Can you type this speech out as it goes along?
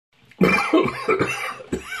I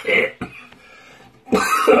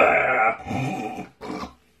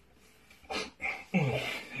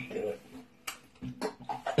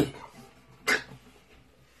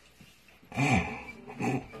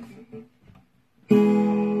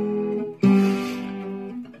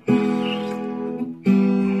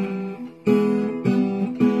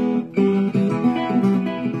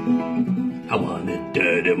want a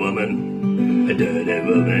dirty woman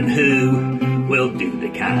who will do the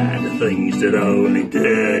kind of things that only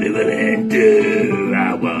dirty women do.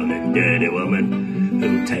 I want a dirty woman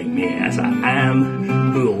who'll take me as I am,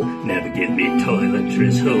 who'll never give me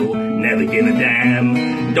toiletries, who'll never give a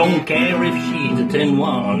damn. Don't care if she's a tin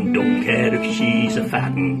one, don't care if she's a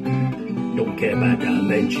fat one, don't care about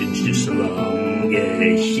dimensions, just so long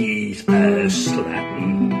as she's a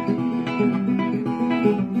slatin'.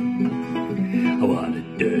 I want a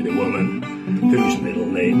dirty woman whose middle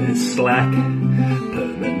name is Slack,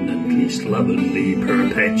 permanently, slovenly,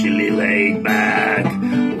 perpetually laid back.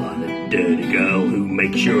 I want a dirty girl who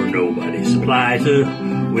makes sure nobody supplies her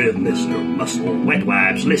with Mr. Muscle, wet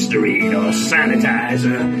wipes, Listerine or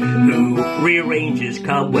sanitizer, who rearranges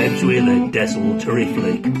cobwebs with a desultory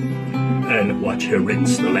flick. And watch her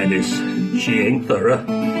rinse the lettuce, she ain't thorough,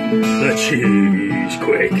 but she's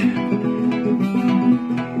quick.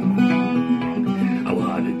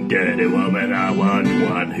 Dirty woman, I want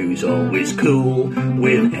one who's always cool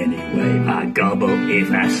with any way I gobble,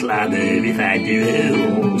 if I slather, if I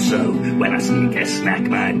do. So when I sneak a snack,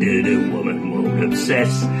 my dirty woman won't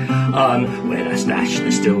obsess on where I stash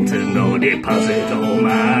the Stilton or deposit all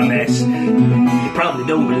my mess. You probably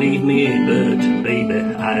don't believe me, but baby,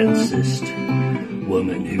 I insist.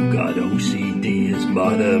 Woman who got OCD is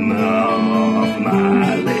bottom of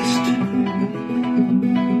my list.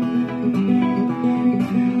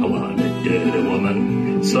 Dirty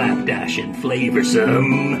woman, slapdash and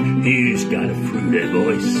flavoursome, who's got a fruity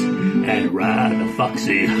voice and rather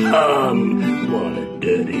foxy hum. Want a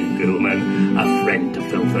dirty woman, a friend to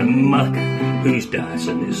filth and muck, whose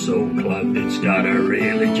Dyson is so clogged it's got a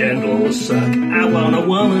really gentle suck. I want a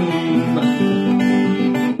woman,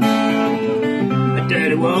 a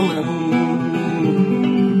dirty woman,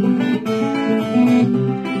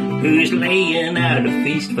 who's laying out a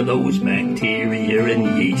feast for those bacteria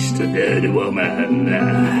and yeast. A dirty woman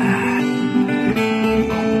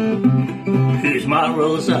whose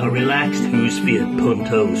morals are relaxed, whose Fiat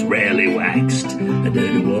Punto's rarely waxed. A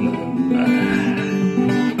dirty woman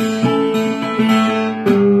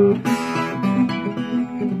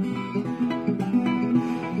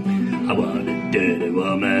I want a dirty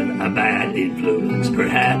woman, a bad influence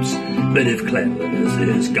perhaps, but if cleanliness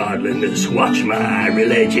is godliness, watch my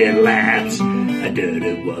religion lapse. A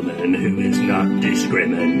dirty woman who is not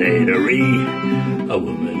discriminatory, a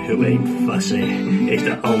woman who ain't fussy, is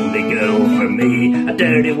the only girl for me. A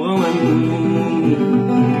dirty woman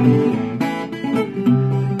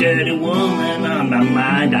on my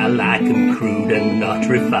mind, I like 'em crude and not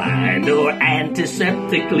refined, or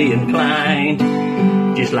antiseptically inclined,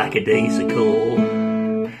 just like a daisical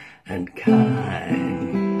and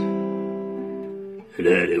kind. A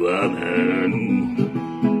dirty woman.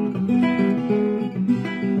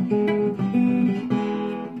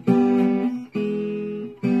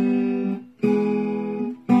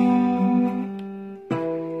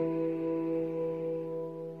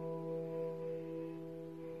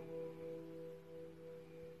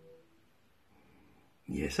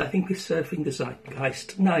 Yes, I think we're surfing the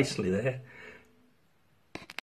zeitgeist nicely there.